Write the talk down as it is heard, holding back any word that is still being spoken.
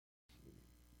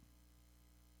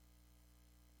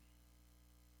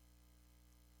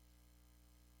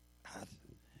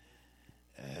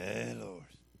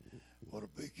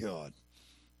God.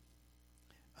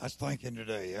 I was thinking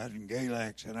today, I was in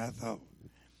Galax, and I thought,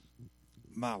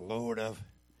 my Lord, I've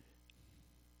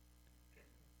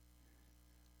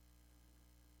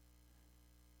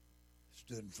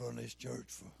stood in front of this church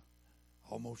for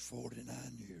almost 49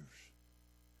 years.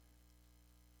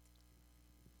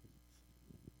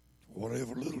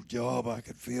 Whatever little job I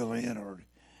could fill in or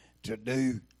to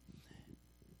do,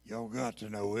 y'all got to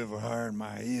know every hair in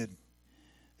my head,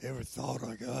 every thought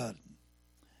I got,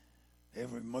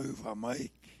 every move I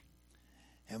make,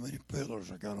 how many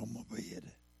pillows I got on my bed.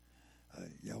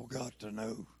 Y'all got to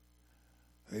know.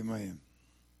 Amen.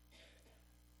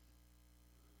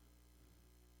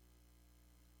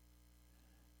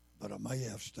 But I may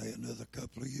have to stay another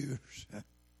couple of years.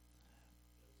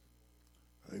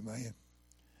 Amen.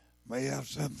 May have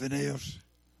something else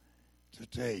to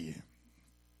tell you.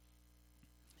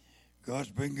 God's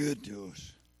been good to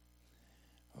us.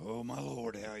 Oh, my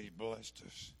Lord, how He's blessed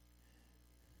us.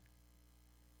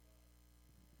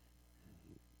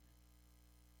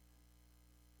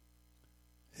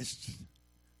 It's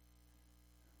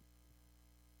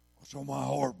what's on my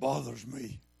heart bothers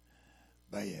me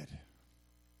bad.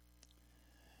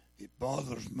 It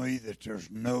bothers me that there's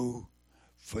no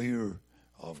fear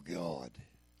of God.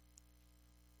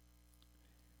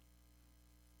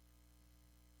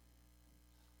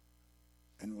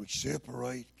 And we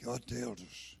separate. God tells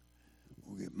us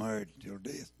we'll get married till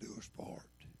death do us part.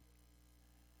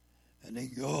 And then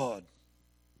God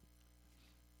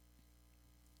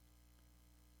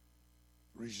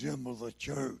resemble the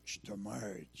church to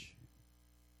marriage,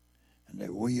 and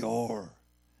that we are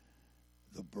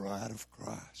the bride of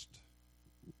Christ.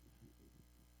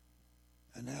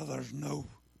 And now there's no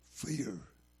fear.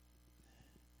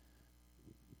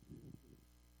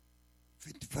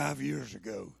 55 years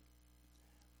ago,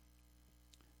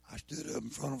 I stood up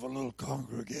in front of a little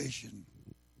congregation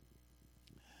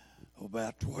of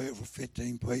about 12 or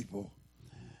 15 people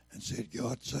and said,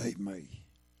 God save me.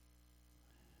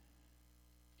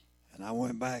 And I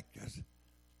went back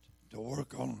to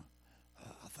work on,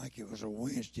 I think it was a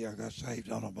Wednesday. I got saved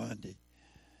on a Monday.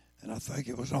 And I think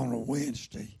it was on a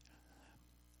Wednesday.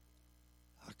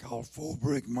 I called 4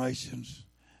 brick masons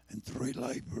and 3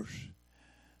 laborers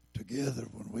together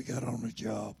when we got on the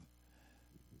job.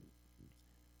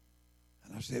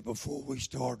 And I said, before we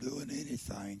start doing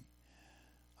anything,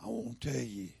 I want to tell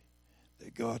you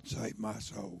that God saved my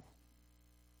soul.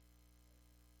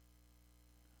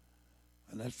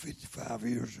 And that's 55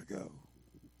 years ago.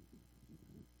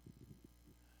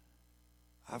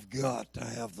 I've got to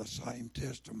have the same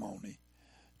testimony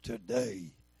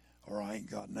today, or I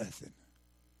ain't got nothing.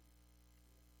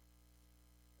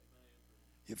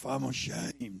 If I'm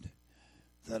ashamed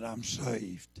that I'm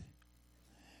saved,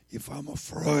 if I'm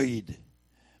afraid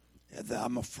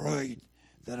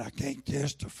that I can't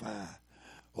testify,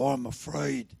 or I'm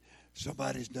afraid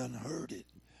somebody's done heard it,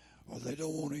 or they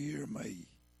don't want to hear me,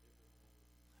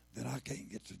 then I can't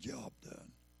get the job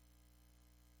done.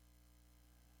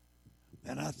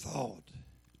 And I thought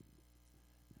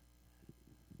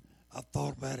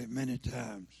about it many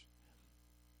times,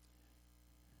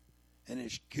 and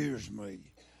it scares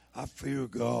me. I fear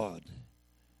God,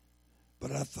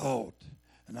 but I thought,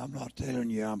 and I'm not telling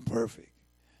you I'm perfect,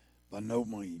 by no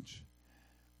means,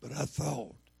 but I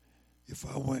thought if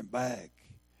I went back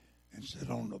and sat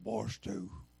on the bar stool,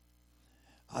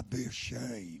 I'd be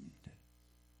ashamed.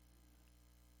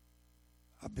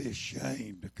 I'd be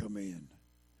ashamed to come in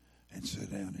and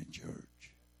sit down in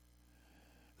church.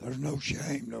 There's no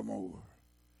shame no more.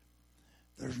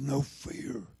 There's no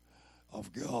fear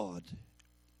of God.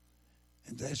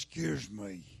 And that scares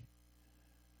me,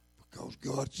 because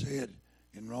God said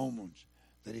in Romans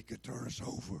that He could turn us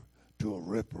over to a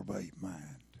reprobate mind.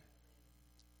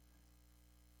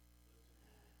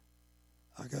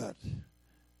 I got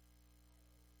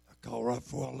a call right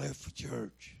before I left for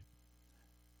church.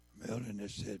 Melvin that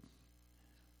said,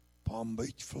 Palm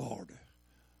Beach, Florida.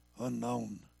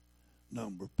 Unknown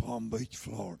number, Palm Beach,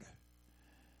 Florida.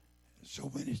 So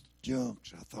many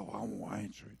junks, I thought, I won't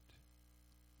answer it.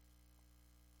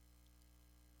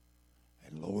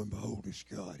 And lo and behold, it's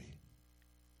Scotty.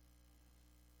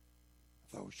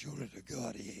 I thought, surely to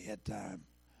God he had time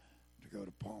to go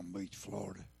to Palm Beach,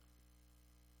 Florida.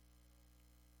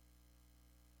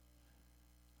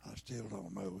 I still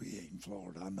don't know. He ain't in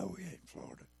Florida. I know he ain't in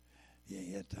Florida. He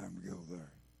ain't had time to go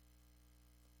there.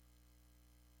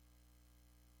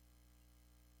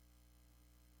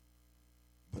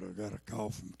 But I got a call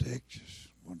from Texas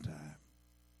one time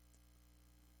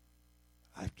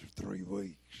after 3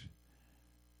 weeks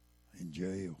in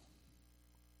jail.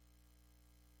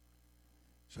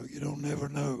 So you don't never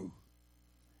know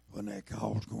when that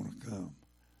call's going to come.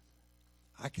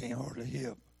 I can't hardly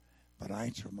help but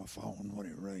answer my phone when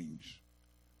it rings.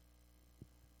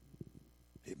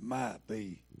 It might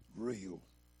be real.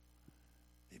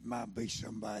 It might be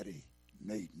somebody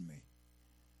needing me.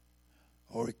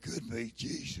 Or it could be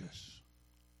Jesus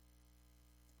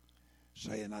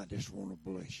saying, I just want to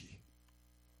bless you.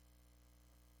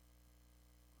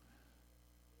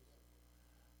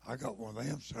 I got one of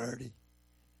them Saturday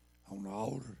on the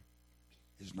altar.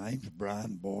 His name's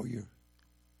Brian Boyer.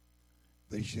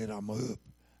 But he said, I'm up.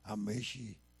 I miss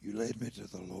you. You led me to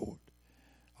the Lord.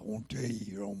 I want to tell you,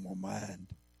 you're on my mind.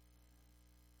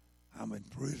 I'm in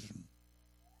prison,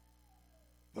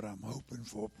 but I'm hoping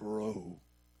for parole.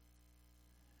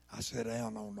 I sat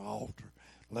down on the altar,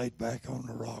 laid back on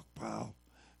the rock pile,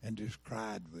 and just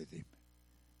cried with him.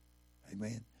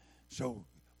 Amen. So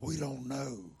we don't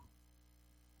know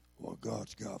what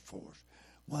God's got for us.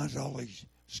 Why's all these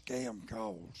scam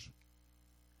calls?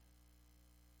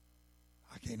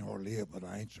 I can't hardly help but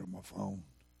answer my phone.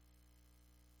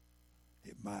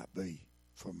 It might be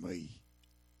for me.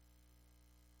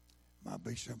 Might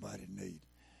be somebody in need.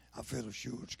 I feel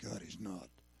assured Scott is not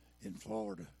in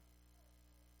Florida.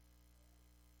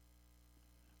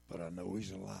 But I know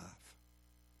he's alive.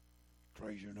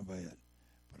 Treasure in a bed,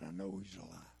 but I know he's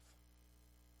alive.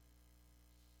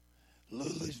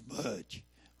 Little is much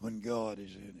when God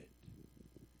is in it.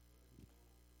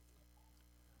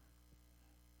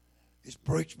 It's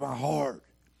breaks my heart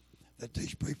that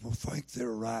these people think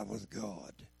they're right with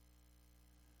God.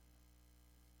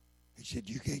 He said,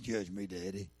 you can't judge me,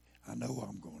 Daddy. I know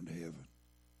I'm going to heaven.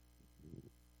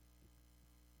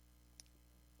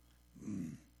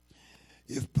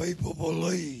 If people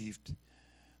believed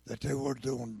that they were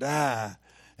going to die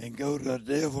and go to the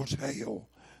devil's hell,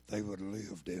 they would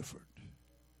live different.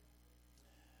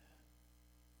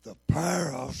 The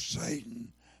power of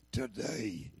Satan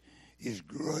today is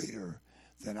greater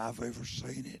than I've ever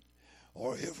seen it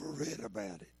or ever read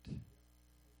about it.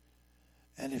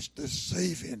 And it's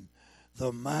deceiving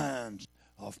the minds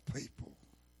of people.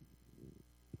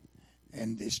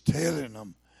 And it's telling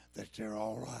them that they're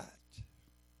all right.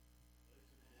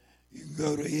 You can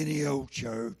go to any old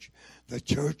church, the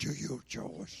church of your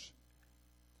choice.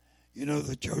 You know,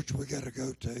 the church we got to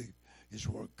go to is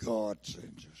where God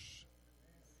sends us.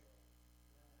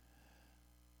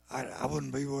 I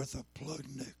wouldn't be worth a plug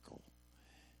nickel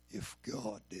if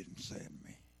God didn't send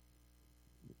me.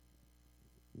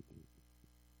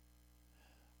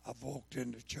 I've walked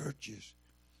into churches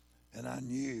and I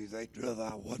knew they'd rather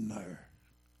I wasn't there.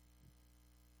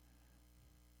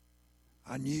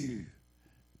 I knew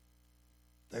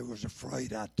they was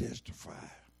afraid I'd testify.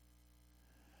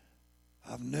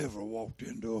 I've never walked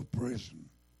into a prison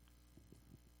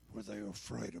where they were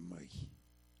afraid of me.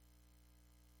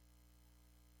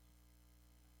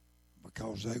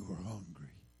 Because they were hungry.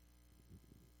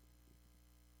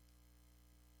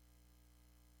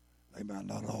 They might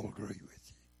not all agree with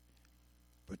you,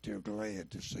 but they're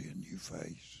glad to see a new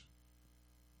face.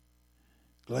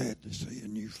 Glad to see a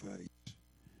new face.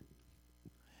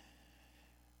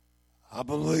 I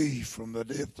believe from the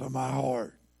depth of my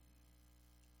heart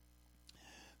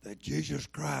that Jesus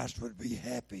Christ would be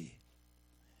happy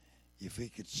if he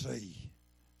could see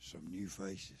some new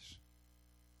faces.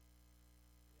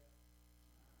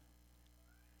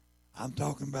 I'm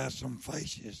talking about some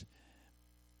faces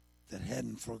that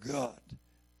hadn't forgot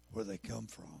where they come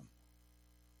from.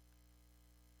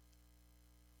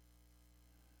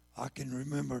 I can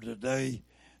remember today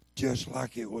just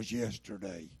like it was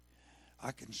yesterday.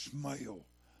 I can smell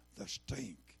the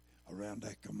stink around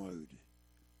that commode.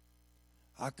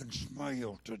 I can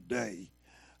smell today.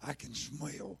 I can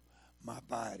smell my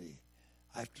body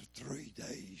after 3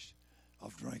 days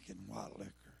of drinking white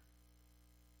liquor.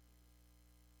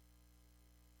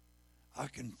 I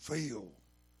can feel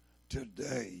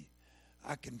today,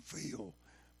 I can feel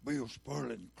Bill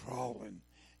Sperling crawling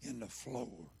in the floor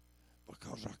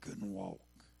because I couldn't walk.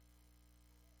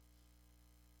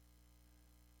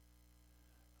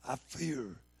 I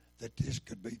fear that this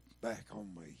could be back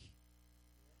on me.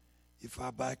 If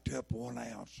I backed up 1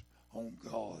 ounce on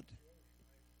God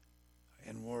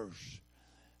and worse.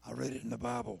 I read it in the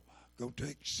Bible. Go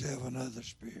take 7 other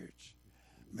spirits.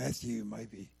 Matthew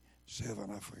maybe 7,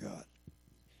 I forgot.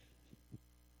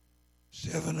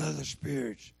 7 other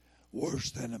spirits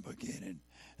worse than the beginning.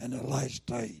 And the last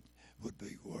state would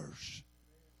be worse.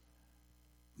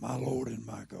 My Lord and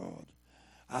my God.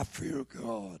 I fear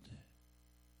God.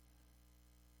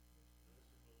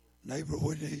 Neighbor,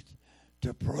 we need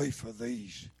to pray for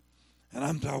these. And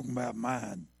I'm talking about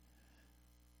mine.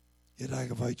 It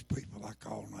aggravates people I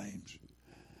call names.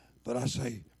 But I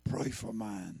say, pray for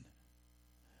mine.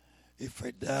 If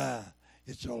they die,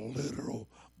 it's a literal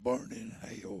burning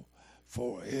hell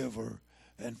forever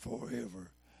and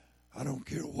forever. I don't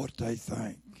care what they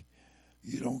think.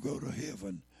 You don't go to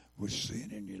heaven with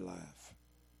sin in your life.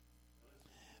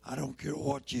 I don't care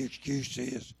what your excuse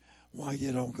is why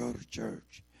you don't go to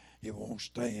church. It won't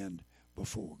stand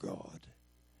before God.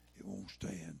 It won't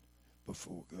stand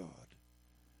before God.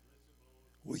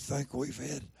 We think we've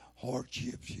had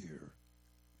hardships here.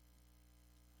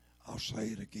 I'll say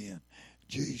it again.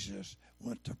 Jesus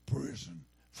went to prison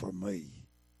for me.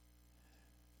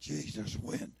 Jesus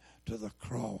went to the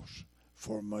cross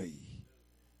for me.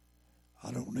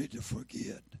 I don't need to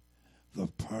forget the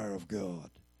power of God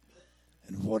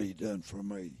and what he done for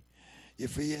me.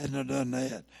 If he hadn't done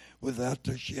that, without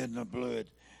the shedding of blood,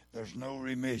 there's no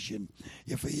remission.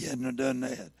 If he hadn't done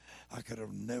that, I could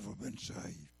have never been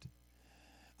saved.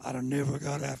 I'd have never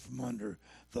got out from under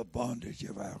the bondage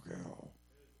of alcohol.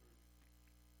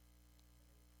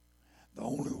 The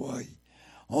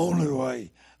only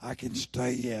way I can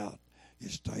stay out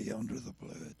is stay under the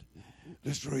blood.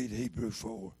 Let's read Hebrew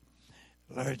 4.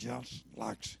 Larry Johnson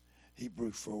likes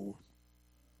Hebrew 4.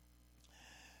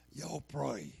 Y'all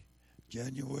pray.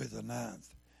 January the 9th,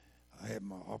 I had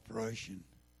my operation.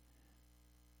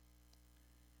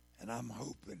 And I'm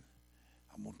hoping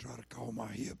I'm going to try to call my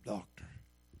hip doctor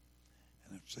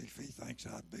and see if he thinks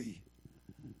I'd be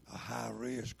a high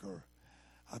risk or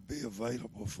I'd be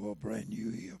available for a brand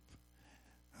new hip.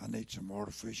 I need some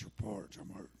artificial parts. I'm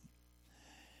hurting.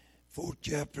 4th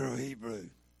chapter of Hebrew.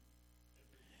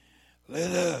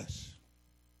 Let us,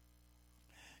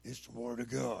 it's the word of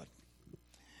God.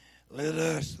 Let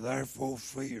us therefore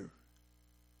fear.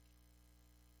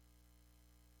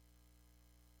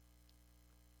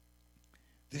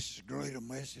 This is a greater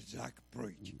message I could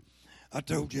preach. I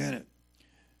told Janet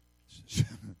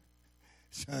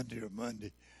Sunday or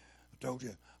Monday, I told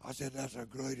you, I said, that's the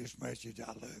greatest message. I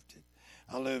loved it.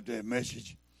 I loved that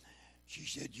message. She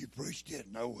said, you preached it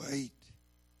in 08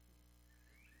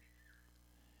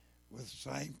 with the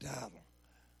same title.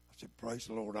 I said, praise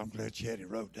the Lord. I'm glad she had it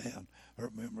wrote down. Her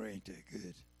memory ain't that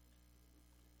good.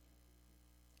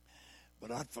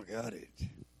 But I forgot it.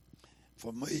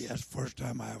 For me, that's the first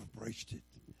time I ever preached it.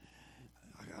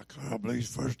 I clearly believe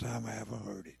it's the first time I ever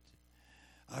heard it.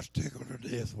 I was tickled to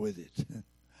death with it.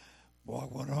 Boy, I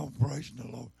went home praising the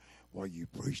Lord. Well, you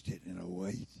preached it in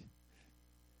 08.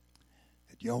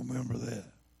 Do y'all remember that?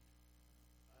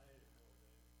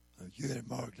 You had it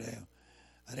marked down.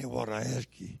 I didn't want to ask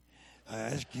you. I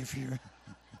asked you if you.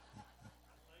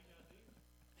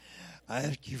 I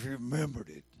asked you if you remembered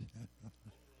it.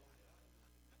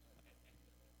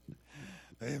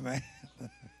 Amen.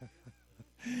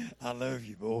 I love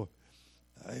you, boy.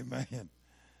 Amen.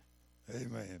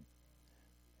 Amen.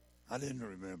 I didn't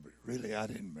remember it. Really, I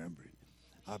didn't remember it.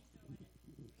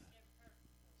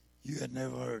 You had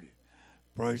never heard it.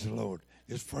 Praise the Lord.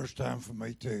 It's the first time for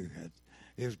me, too.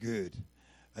 It was good.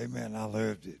 Amen. I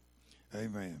loved it.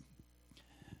 Amen.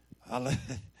 I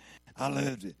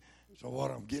loved it. So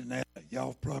what I'm getting at,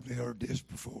 y'all probably heard this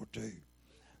before, too.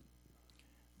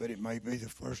 But it may be the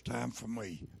first time for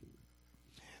me.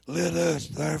 Let us,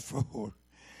 therefore,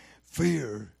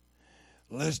 fear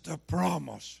lest a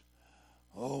promise.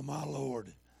 Oh, my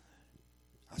Lord.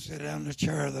 I sat down in the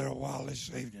chair there a while this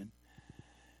evening,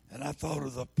 and I thought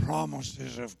of the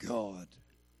promises of God.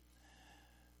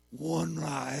 One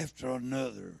right after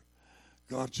another,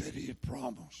 God said he'd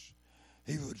promise.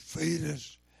 He would feed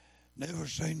us. Never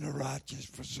seen the righteous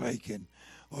forsaken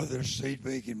or their seed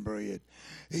begging bread.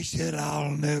 He said,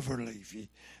 I'll never leave you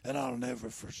and I'll never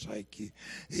forsake you.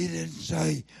 He didn't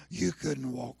say you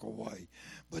couldn't walk away,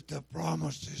 but the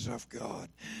promises of God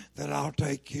that I'll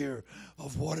take care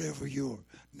of whatever your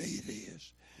need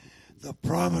is. The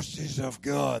promises of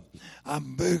God,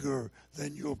 I'm bigger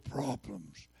than your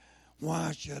problems.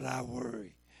 Why should I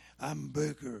worry? I'm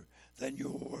bigger than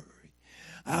your worry.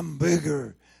 I'm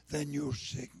bigger than your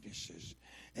sicknesses.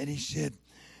 And he said,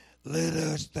 let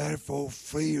us therefore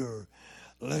fear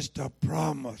lest a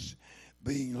promise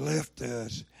being left to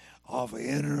us of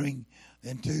entering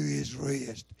into his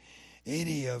rest,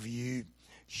 any of you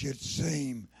should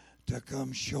seem to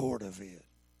come short of it.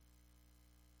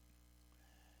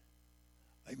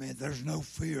 Amen. There's no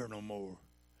fear no more.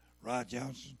 Right,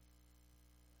 Johnson?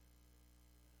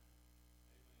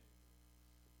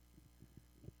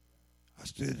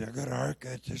 I got a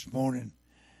haircut this morning,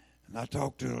 and I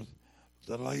talked to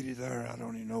the lady there. I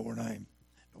don't even know her name.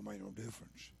 Don't make no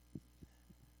difference.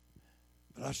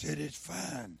 But I said, it's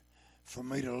fine for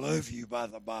me to love you by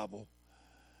the Bible,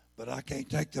 but I can't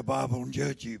take the Bible and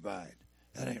judge you by it.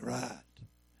 That ain't right.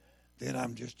 then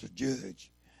I'm just a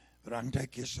judge. But I can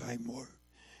take His same word.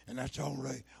 And that's the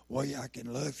only way I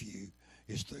can love you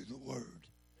is through the word.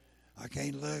 I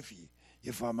can't love you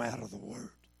if I'm out of the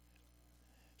word.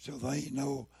 So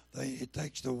it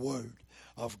takes the word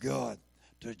of God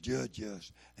to judge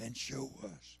us and show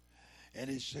us. And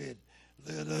He said,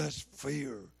 let us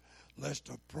fear lest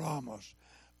a promise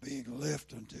being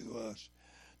left unto us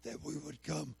that we would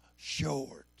come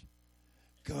short.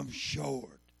 Come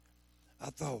short. I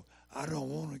thought, I don't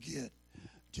want to get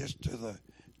just to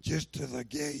the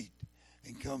gate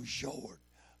and come short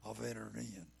of entering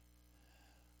in.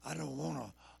 I don't want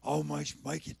to almost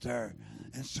make it there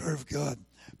and serve God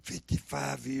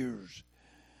 55 years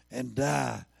and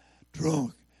die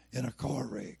drunk in a car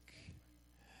wreck.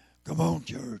 Come on,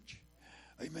 church.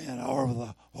 Amen. Or with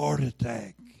a heart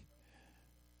attack.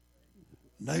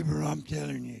 Neighbor, I'm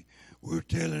telling you, we're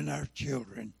telling our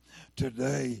children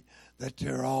today that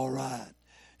they're all right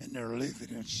and they're living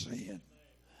in sin.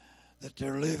 That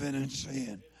they're living in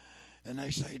sin. And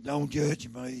they say, don't judge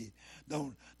me.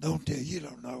 Don't tell you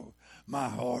don't know my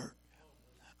heart.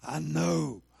 I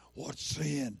know what's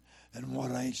sin and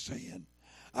what ain't sin.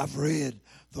 I've read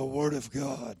the Word of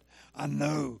God. I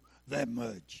know that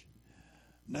much.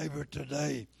 Neighbor,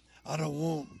 today, I don't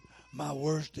want my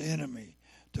worst enemy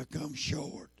to come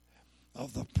short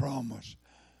of the promise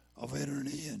of entering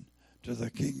in to the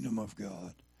kingdom of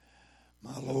God.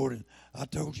 My Lord, and I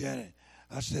told Janet,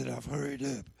 I said, I've hurried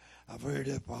up. I've hurried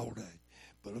up all day,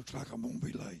 but it looks like I'm going to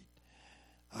be late.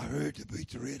 I hurried to beat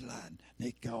the red light.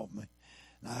 Nick called me,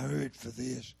 and I hurried for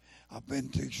this. I've been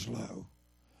too slow.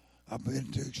 I've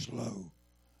been too slow.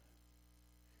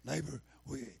 Neighbor,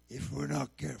 if we're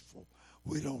not careful,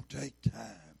 we don't take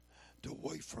time to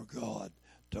wait for God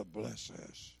to bless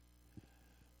us,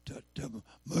 to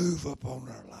move upon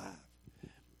our life.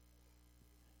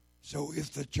 So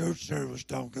if the church service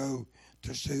don't go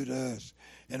to suit us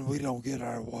and we don't get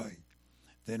our way,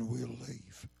 then we'll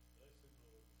leave.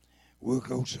 We'll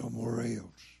go somewhere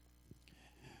else.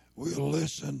 We'll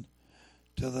listen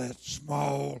to that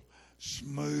small,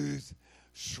 smooth,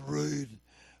 shrewd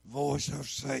voice of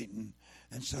Satan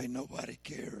and say, nobody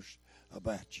cares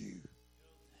about you.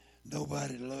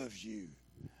 Nobody loves you.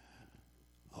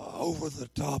 Over the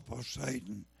top of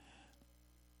Satan.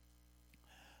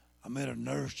 I met a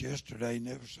nurse yesterday,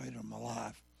 never seen her in my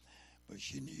life, but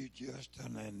she knew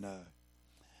Justin and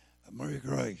Mary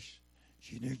Grace.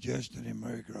 She knew Justin and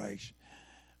Mary Grace.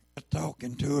 I was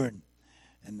talking to her,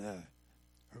 and her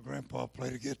grandpa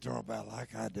played a guitar about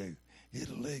like I do. Hit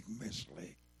a lick, miss a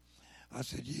lick. I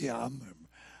said, yeah, I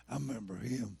remember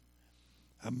him.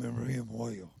 I remember him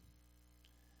well.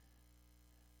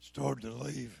 Started to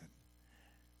leave,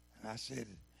 and I said,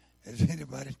 has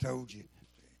anybody told you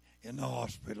in the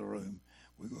hospital room,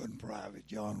 we wasn't private,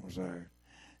 John was there,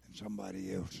 and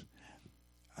somebody else.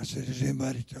 I said, has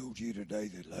anybody told you today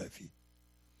they love you?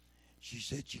 She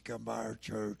said she come by our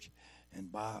church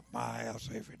and by my house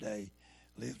every day,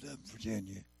 lived up in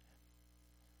Virginia.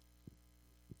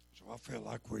 So I felt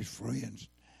like we're friends,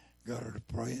 got her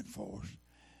to praying for us.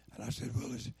 And I said,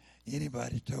 well, has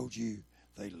anybody told you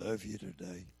they love you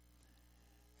today?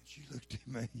 And she looked at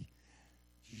me.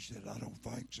 She said, I don't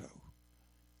think so.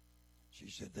 She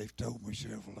said, they've told me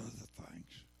several other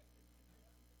things.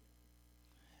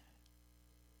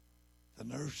 The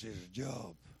nurse is a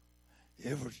job.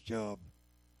 Every job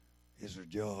is a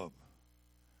job.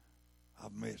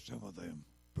 I've met some of them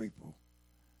people.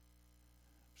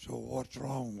 So what's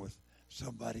wrong with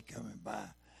somebody coming by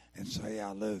and say,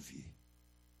 I love you?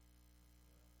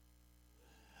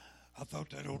 I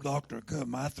thought that old doctor would cut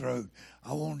my throat.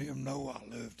 I wanted him to know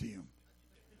I loved him.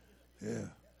 Yeah.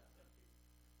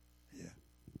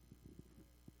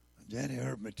 Jenny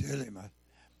heard me tell him,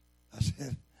 I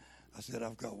said,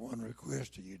 I've got one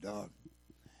request to you, Doc.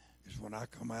 Is when I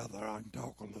come out there, I can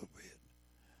talk a little bit.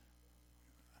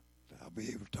 I'll be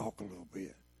able to talk a little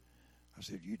bit. I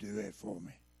said, you do that for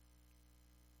me.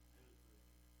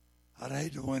 I'd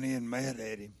hate to went in mad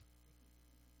at him.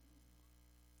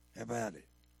 How about it?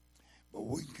 But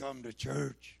we can come to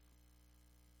church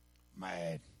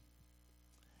mad.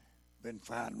 Been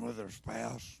fighting with our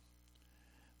spouse.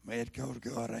 Mad because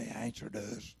God ain't answered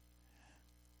us.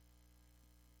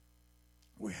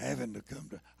 We're having to come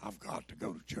to, I've got to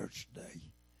go to church today.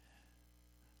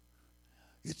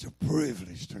 It's a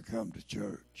privilege to come to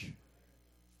church.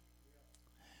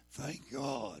 Thank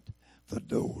God the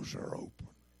doors are open.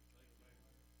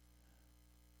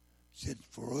 Said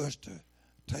for us to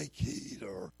take heed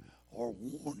or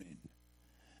warning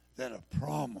that a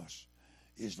promise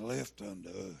is left unto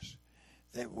us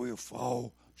that we'll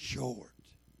fall short.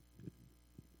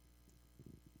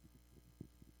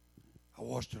 I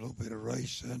watched a little bit of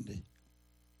race Sunday.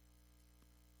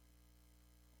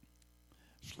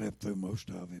 Slept through most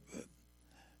of it, but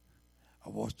I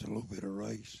watched a little bit of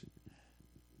race.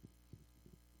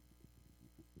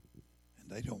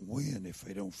 And they don't win if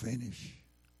they don't finish.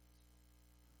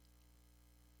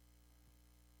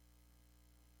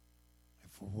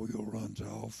 If a wheel runs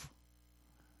off,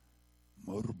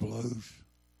 motor blows,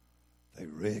 they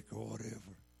wreck or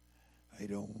whatever, they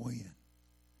don't win.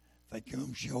 They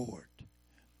come short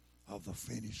of the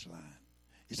finish line.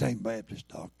 It ain't Baptist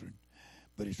doctrine,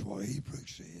 but it's what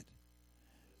Hebrews said.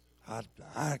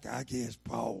 I guess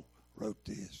Paul wrote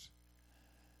this.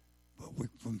 But we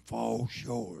can fall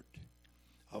short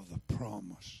of the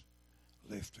promise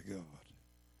left to God.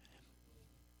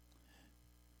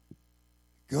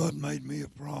 God made me a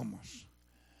promise,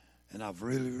 and I've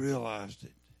really realized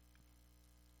it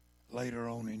later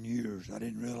on in years. I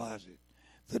didn't realize it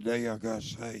the day I got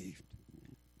saved.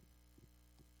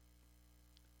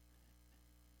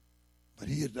 But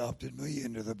he adopted me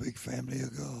into the big family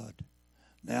of God.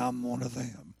 Now I'm one of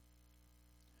them.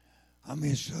 I'm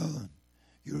his son.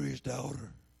 You're his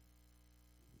daughter.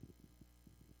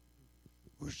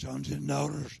 We're sons and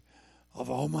daughters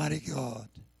of Almighty God.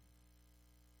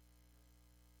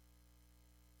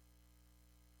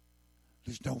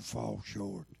 Just don't fall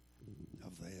short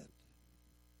of that.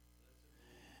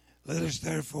 Let us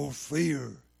therefore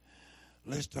fear,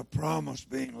 lest the promise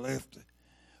being left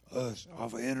us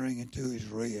of entering into his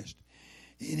rest,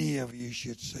 any of you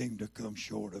should seem to come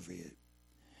short of it.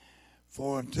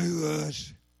 For unto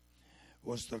us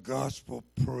was the gospel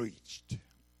preached,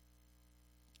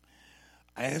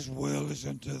 as well as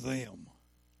unto them.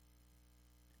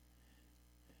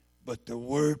 But the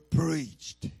word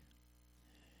preached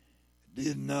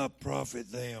did not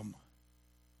profit them,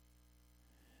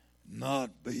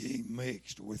 not being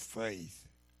mixed with faith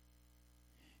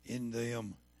in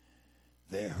them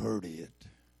that heard it.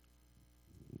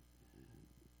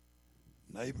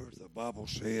 Neighbor, the Bible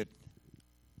said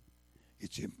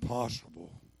it's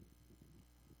impossible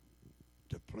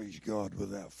to please God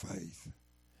without faith.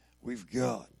 We've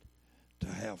got to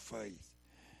have faith.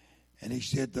 And he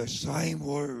said the same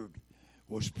word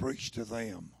was preached to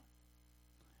them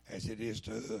as it is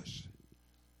to us.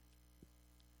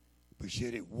 But he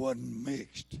said it wasn't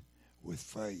mixed with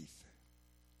faith.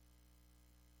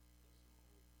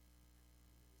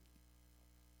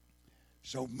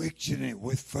 So mixing it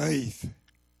with faith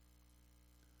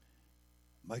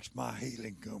makes my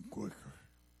healing come quicker.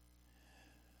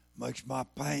 Makes my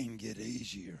pain get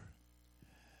easier.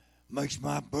 Makes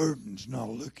my burdens not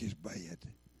look as bad.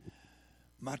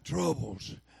 My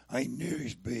troubles ain't near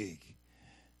as big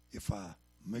if I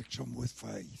mix them with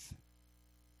faith.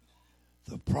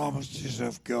 The promises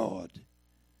of God.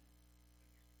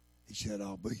 He said,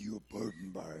 I'll be your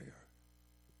burden bearer.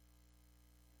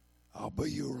 I'll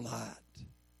be your light.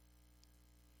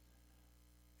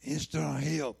 Instant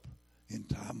help in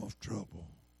time of trouble.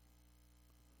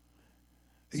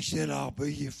 He said, I'll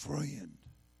be your friend.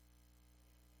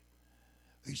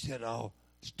 He said, I'll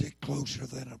stick closer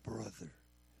than a brother.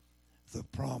 The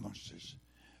promises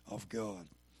of God.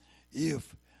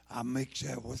 If I mix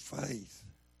that with faith.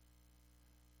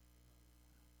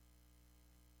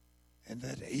 And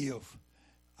that if,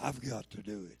 I've got to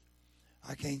do it.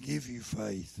 I can't give you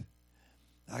faith.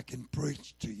 I can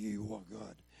preach to you what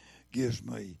God gives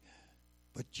me.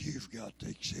 But you've got to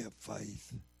accept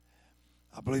faith.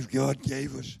 I believe God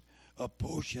gave us a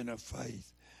portion of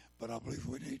faith. But I believe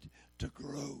we need to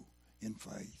grow in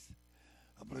faith.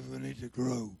 I believe we need to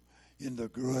grow in the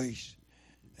grace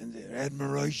and the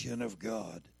admiration of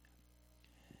God.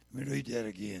 Let me read that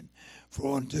again.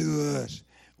 For unto us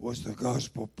was the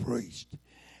gospel preached,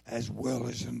 as well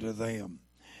as unto them.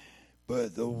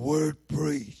 But the word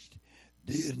preached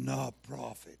did not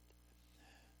profit.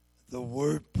 The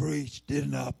word preached did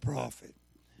not profit.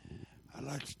 I'd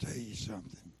like to tell you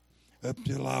something. Up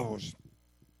till I was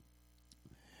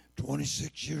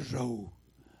 26 years old,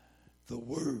 the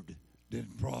word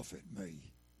didn't profit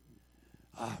me.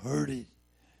 I heard it,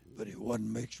 but it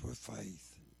wasn't mixed with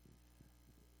faith.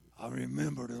 I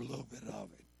remembered a little bit of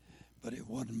it, but it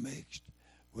wasn't mixed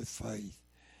with faith.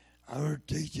 I heard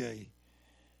DJ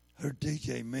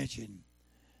mention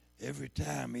every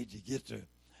time he'd get to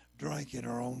drinking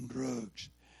or on drugs,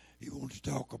 he wanted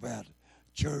to talk about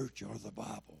church or the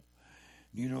Bible.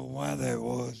 You know why that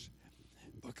was?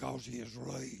 Because he was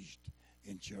raised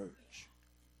in church.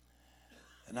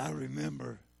 And I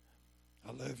remember,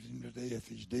 I loved him to death.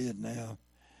 He's dead now.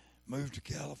 Moved to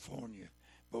California.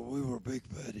 But we were big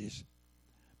buddies.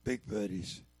 Big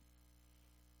buddies.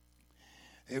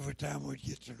 Every time we'd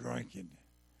get to drinking,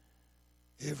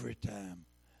 every time.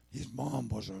 His mom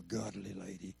was a godly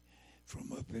lady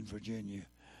from up in Virginia,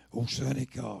 old Sonny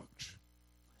Cox.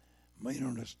 Mean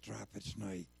on a striped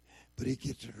snake. But he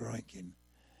gets to drinking,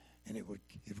 and it would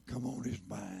come on his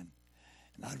mind.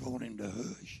 And I'd want him to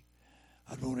hush.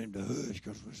 I'd want him to hush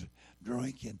because he was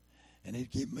drinking, and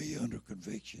he'd get me under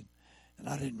conviction. And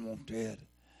I didn't want that.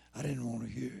 I didn't want to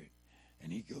hear it.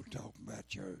 And he'd go talking about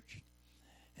church.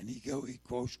 And he'd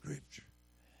quote scripture.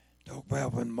 Talk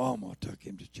about when Mama took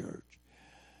him to church.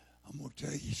 I'm going to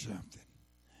tell you something.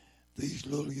 These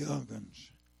little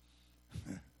young'uns,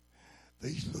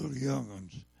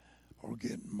 are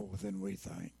getting more than we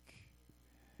think.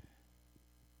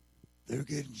 They're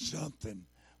getting something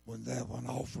when that one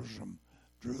offers them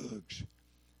drugs.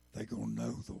 They're going to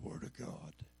know the Word of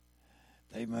God.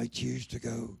 They may choose to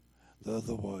go the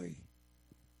other way.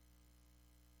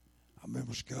 I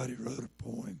remember Scotty wrote a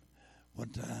poem one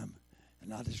time,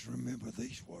 and I just remember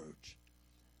these words.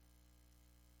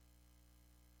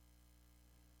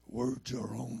 Words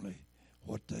are only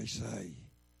what they say,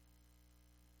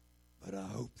 but I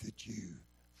hope that you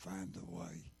find the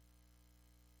way.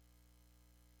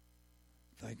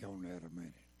 Think on that a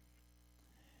minute.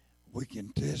 We can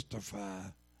testify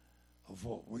of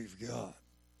what we've got,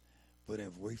 but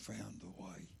have we found the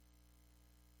way?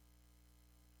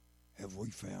 Have we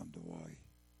found the way?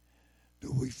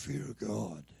 Do we fear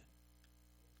God?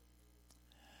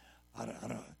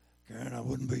 Karen, I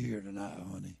wouldn't be here tonight,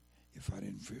 honey, if I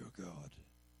didn't fear God.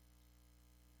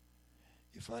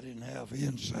 If I didn't have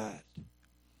insight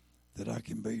that I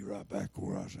can be right back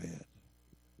where I was at.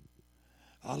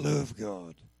 I love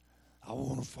God. I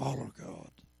want to follow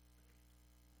God.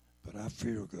 But I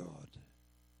fear God.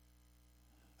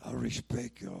 I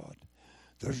respect God.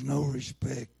 There's no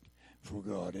respect for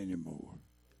God anymore.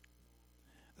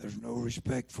 There's no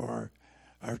respect for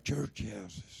our church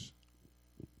houses.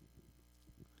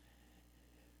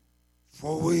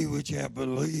 For we which have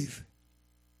believed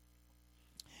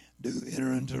do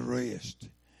enter into rest,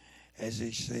 as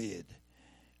he said,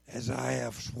 as I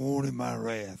have sworn in my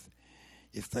wrath,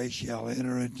 if they shall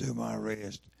enter into my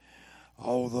rest,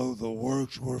 although the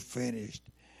works were finished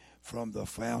from the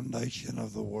foundation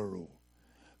of the world.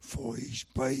 For he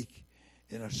spake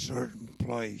in a certain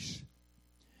place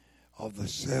of the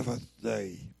seventh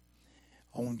day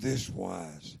on this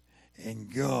wise,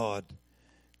 and God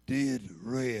did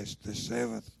rest the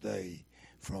seventh day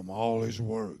from all his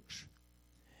works.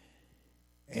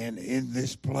 And in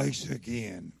this place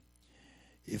again,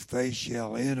 if they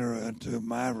shall enter unto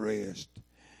my rest,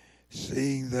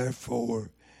 seeing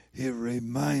therefore it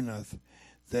remaineth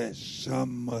that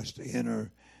some must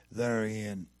enter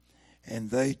therein, and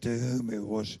they to whom it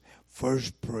was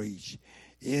first preached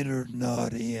entered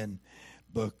not in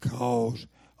because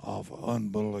of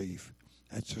unbelief.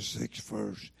 That's the 6th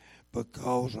verse.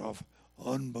 Because of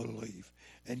unbelief.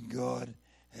 And God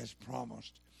has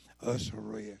promised us a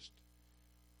rest.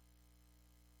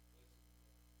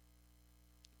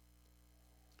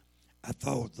 I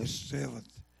thought the 7th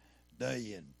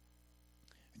day, and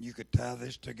you could tie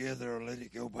this together or let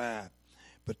it go by,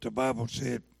 but the Bible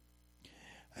said,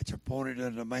 it's appointed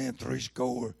unto man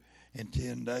 70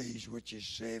 days, which is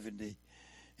 70.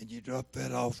 And you drop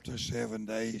that off to 7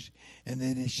 days. And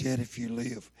then he said, if you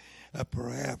live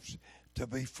perhaps to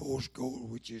be 80,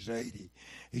 which is 80.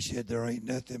 He said, there ain't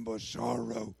nothing but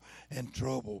sorrow and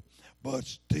trouble. But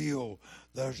still,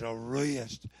 there's a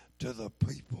rest to the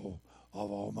people of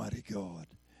Almighty God.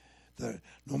 That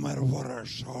no matter what our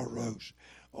sorrows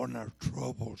or our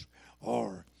troubles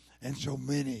are. And so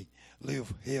many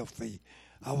live healthy.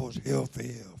 I was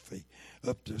healthy,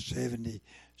 up to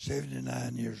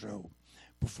 79 years old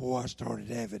before I started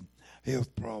having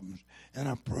health problems. And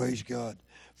I praise God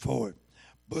for it.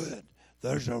 But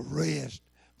there's a rest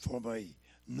for me.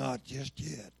 Not just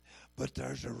yet, but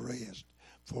there's a rest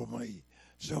for me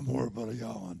somewhere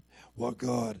beyond what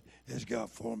God has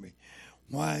got for me.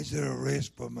 Why is there a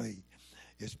rest for me?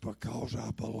 It's because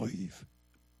I believe.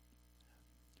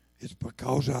 It's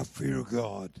because I fear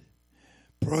God.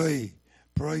 Pray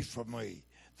for me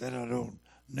that I don't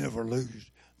never lose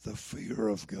the fear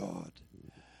of God.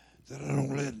 That I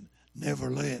don't never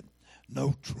let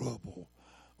no trouble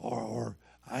or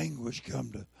anguish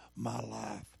come to my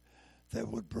life that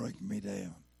would break me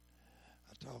down.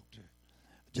 I talked to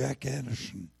Jack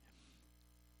Anderson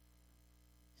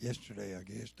yesterday, I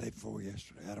guess, day before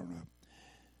yesterday, I don't know.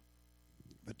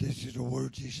 But this is the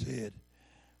words he said.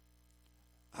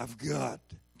 I've got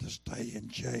to stay in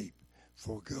shape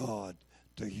for God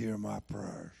to hear my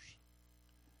prayers.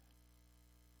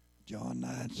 John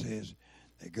 9 says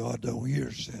that God don't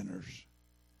hear sinners.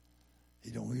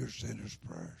 He don't hear sinners'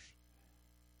 prayers.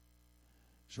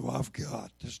 So I've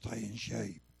got to stay in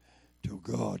shape till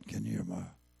God can hear my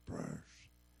prayers.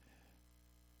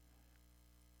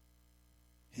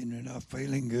 And you're not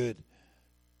feeling good,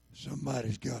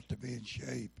 somebody's got to be in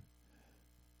shape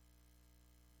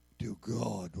till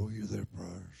God will hear their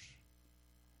prayers.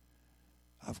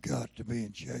 I've got to be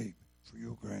in shape for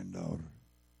your granddaughter.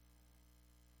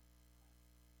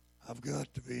 I've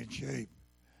got to be in shape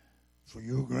for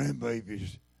your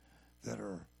grandbabies that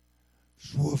are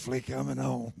swiftly coming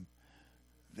on.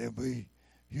 They'll be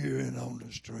here and on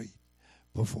the street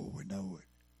before we know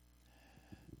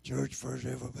it. Church, if there's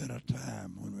ever been a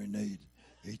time when we need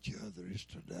each other, it's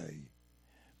today.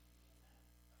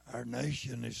 Our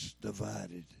nation is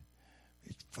divided.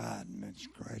 It's fighting and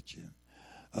scratching.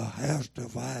 A house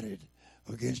divided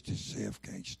against itself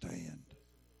can't stand.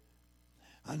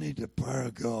 I need the power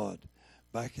of God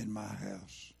back in my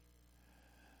house.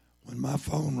 When my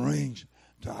phone rings,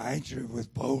 to answer it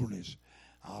with boldness,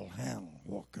 I'll handle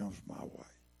what comes my way.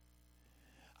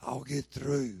 I'll get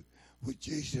through with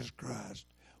Jesus Christ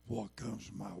what comes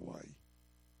my way.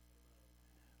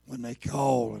 When they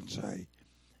call and say,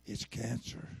 it's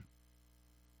cancer,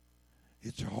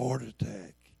 it's a heart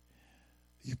attack,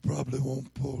 you probably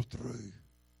won't pull through.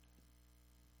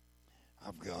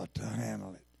 I've got to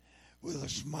handle it with a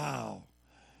smile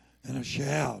and a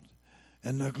shout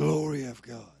and the glory of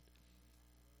God.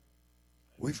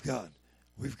 We've got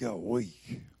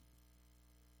weak.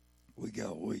 We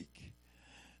got weak.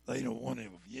 They don't want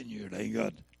him in you. They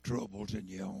got troubles in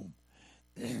your home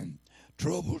and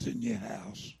troubles in your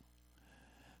house.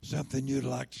 Something you'd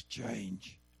like to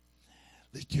change.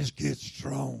 Let's just get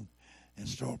strong and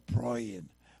start praying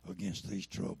against these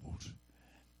troubles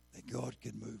that God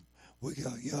can move. We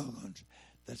got young ones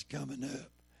that's coming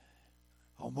up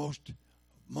almost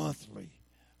monthly.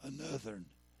 Another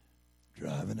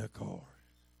driving a car.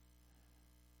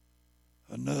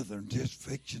 Another just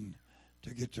fixing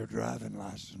to get their driving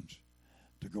license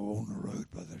to go on the road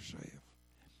by themselves.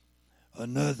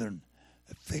 Another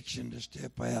fixing to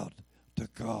step out to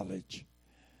college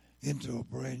into a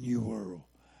brand new world.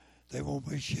 They won't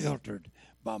be sheltered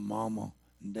by mama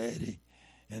and daddy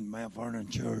and Mount Vernon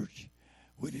Church.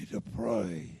 We need to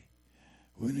pray.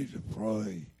 We need to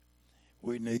pray.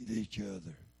 We need each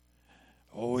other.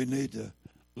 Oh, we need the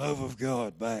love of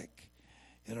God back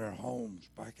in our homes,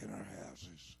 back in our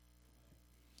houses.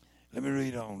 Let me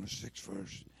read on the 6th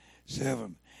verse,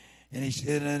 7. And he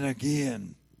said, and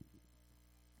again,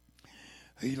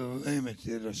 he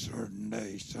limited a certain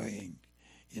day, saying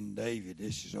in David,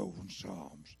 this is over in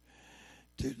Psalms,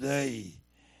 today,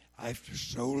 after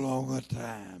so long a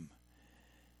time,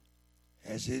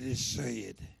 as it is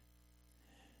said,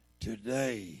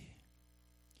 today,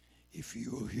 if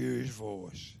you will hear his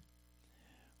voice,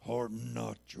 harden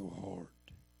not your heart.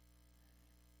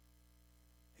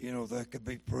 You know, that could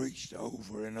be preached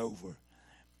over and over.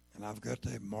 And I've got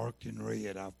that marked in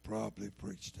red. I've probably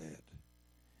preached that.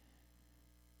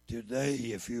 Today,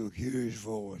 if you hear his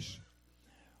voice,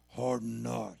 harden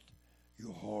not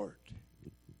your heart.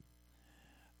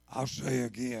 I'll say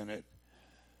again, at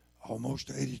almost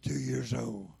 82 years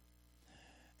old,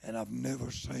 and I've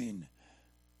never seen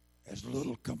as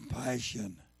little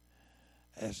compassion,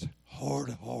 as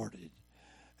hard-hearted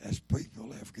as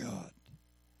people have got.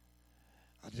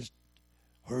 I just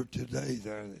heard today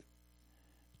there that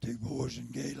 2 boys in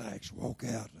Galax walk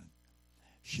out and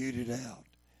shoot it out,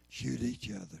 shoot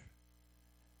each other.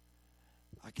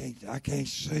 I can't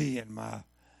see in my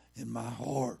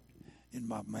heart, in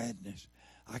my madness,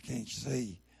 I can't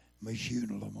see me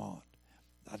shooting Lamont.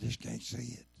 I just can't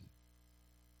see it.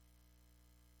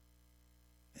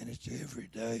 And it's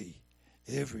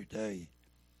every day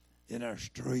in our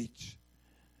streets.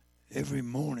 Every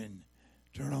morning,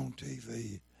 turn on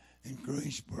TV. In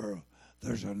Greensboro,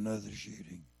 there's another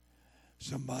shooting.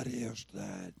 Somebody else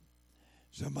died.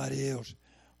 Somebody else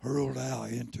hurled out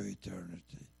into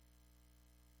eternity.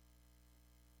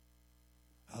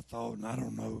 I thought, and I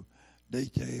don't know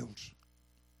details.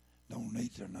 Don't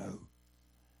need to know.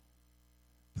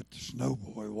 But the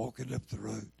snowboy walking up the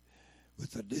road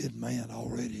with a dead man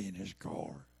already in his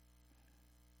car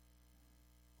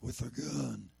with a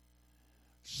gun.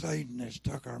 Satan has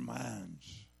took our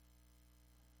minds.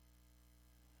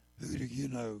 Who do you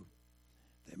know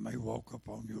that may walk up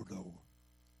on your door?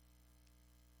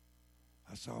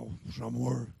 I saw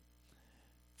somewhere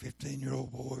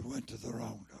 15-year-old boy went to the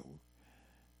wrong door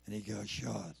and he got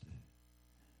shot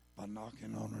by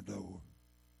knocking on a door.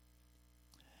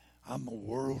 I'm the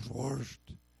world's worst.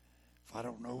 If I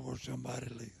don't know where somebody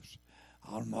lives,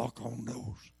 I'll knock on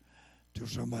doors till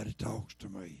somebody talks to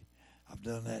me. I've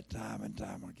done that time and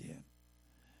time again.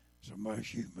 Somebody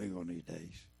shoot me one of these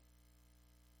days.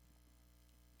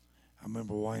 I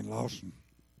remember Wayne Lawson.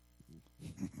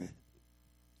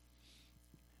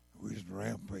 We was in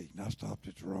Rampage, and I stopped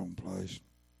at the wrong place.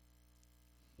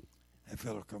 That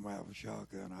fellow come out with a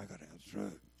shotgun. I got out of the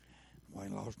truck.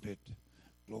 Wayne Lawson hit the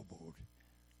floorboard.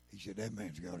 He said, that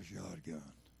man's got a shotgun.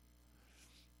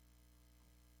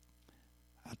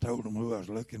 I told him who I was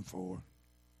looking for.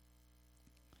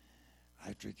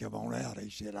 After he come on out, he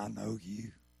said, I know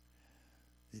you.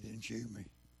 He didn't shoot me.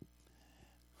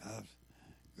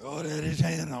 God had his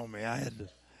hand on me. I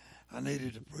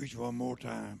needed to preach one more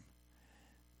time.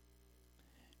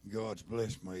 God's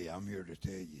blessed me. I'm here to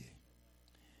tell you.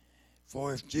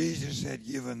 For if Jesus had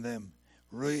given them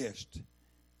rest,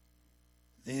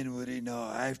 then would he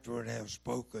not afterward have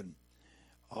spoken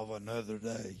of another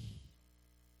day?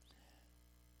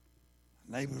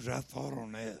 Neighbors, I thought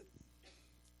on that.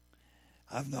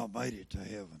 I've not made it to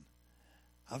heaven.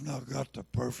 I've not got the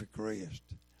perfect rest.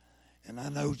 And I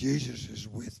know Jesus is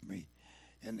with me.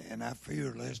 And I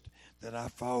fear lest that I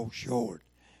fall short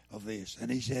of this.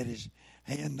 And he's had his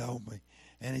hand on me.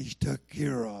 And he's took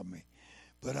care of me.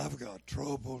 But I've got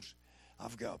troubles.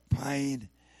 I've got pain.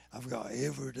 I've got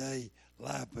everyday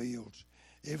light bills.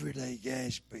 Everyday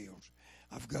gas bills.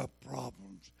 I've got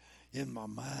problems in my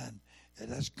mind.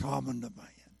 And that's common to man.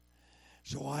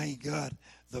 So I ain't got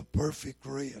the perfect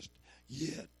rest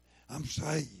yet. I'm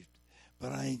saved.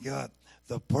 But I ain't got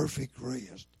the perfect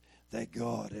rest that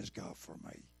God has got for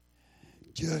me.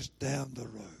 Just down the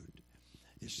road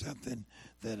is something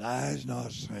that eye has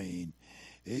not seen,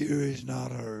 ear has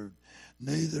not heard,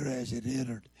 neither has it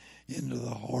entered into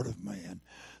the heart of man,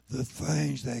 the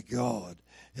things that God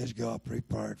has got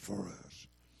prepared for us.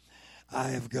 I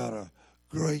have got a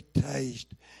great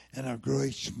taste and a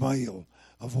great smell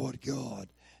of what God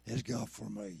has got for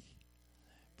me.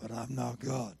 But I've not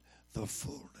got the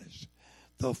fullness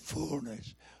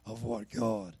of what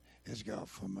God has got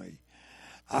for me.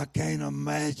 I cannot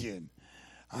imagine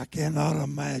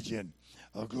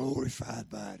a glorified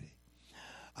body.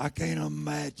 I can't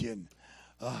imagine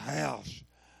a house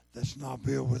that's not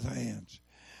built with hands.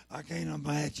 I can't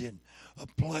imagine a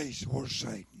place where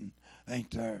Satan ain't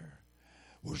there.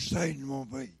 Where Satan will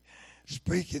be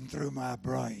speaking through my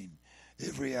brain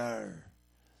every hour,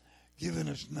 giving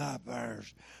us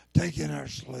nightmares, taking our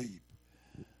sleep.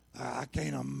 I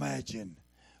can't imagine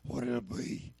what it'll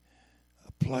be,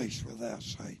 a place without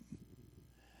Satan.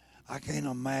 I can't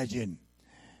imagine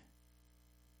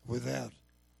without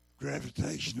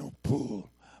gravitational pull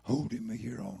holding me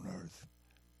here on earth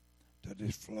to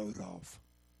just float off.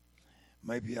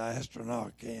 Maybe an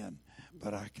astronaut can,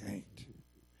 but I can't.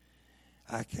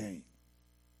 I can't.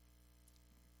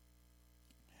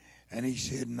 And he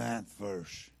said, 9th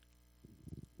verse,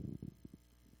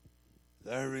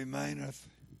 there remaineth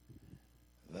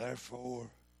therefore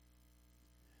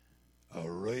a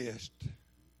rest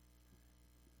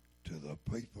to the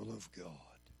people of God.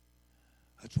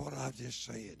 That's what I've just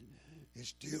said. It's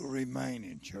still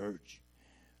remaining, church.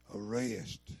 A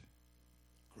rest.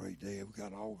 Great day. We've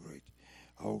got all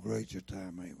great of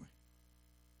time, ain't we?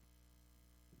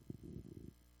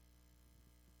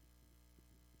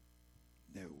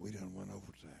 No, we done went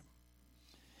overtime.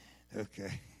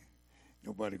 Okay.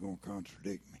 Nobody going to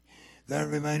contradict me. There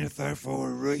remaineth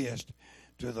therefore a rest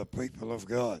to the people of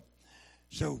God.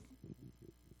 So,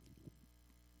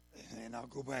 and I'll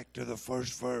go back to the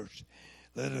first verse.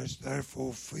 Let us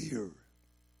therefore fear,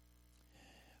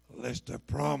 lest the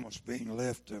promise being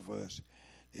left of us,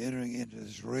 entering into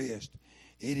this rest,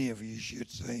 any of you should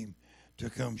seem to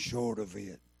come short of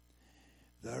it.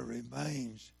 There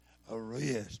remains a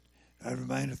rest. There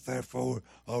remaineth therefore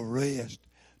a rest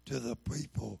to the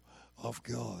people of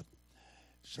God.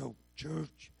 So,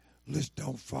 church, let's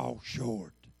don't fall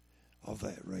short of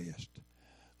that rest.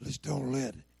 Let's don't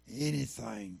let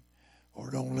anything or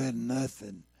don't let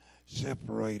nothing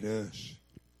separate us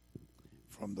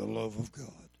from the love of God.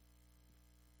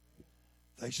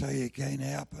 They say it can't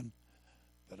happen,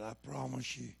 but I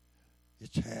promise you,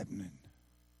 it's happening.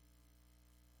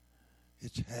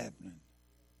 It's happening.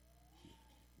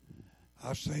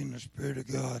 I've seen the Spirit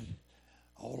of God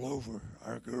all over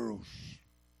our girls.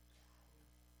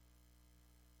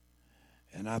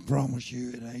 And I promise you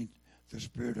it ain't the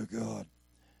Spirit of God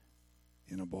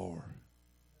in a bar.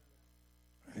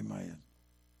 Amen.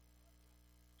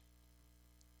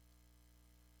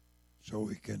 So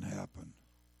it can happen.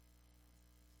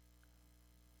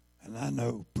 And I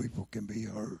know people can be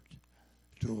hurt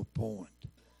to a point.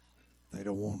 They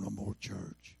don't want no more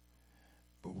church.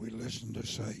 But we listen to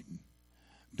Satan.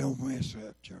 Don't mess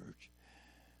up, church.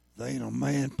 There ain't a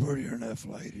man prettier enough,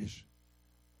 ladies,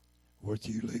 What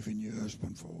you leaving your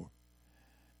husband for?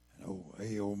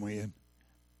 And old man,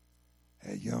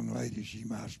 that young lady, she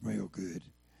might smell good,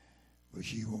 but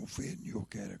she won't fit in your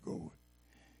category.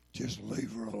 Just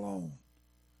leave her alone.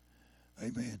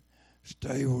 Amen.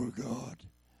 Stay with God.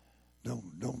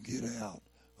 Don't get out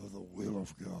of the will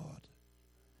of God.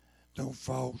 Don't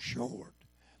fall short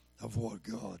of what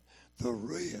God, the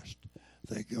rest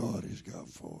that God has got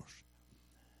for us.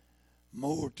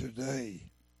 More today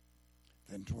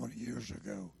than 20 years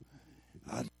ago.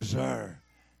 I desire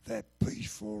that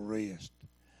peaceful rest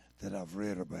that I've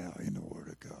read about in the Word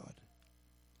of God.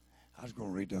 I was going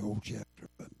to read the whole chapter,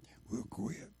 but we'll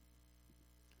quit.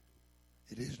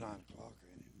 It is 9 o'clock,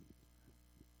 ain't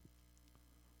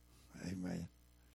it? Amen.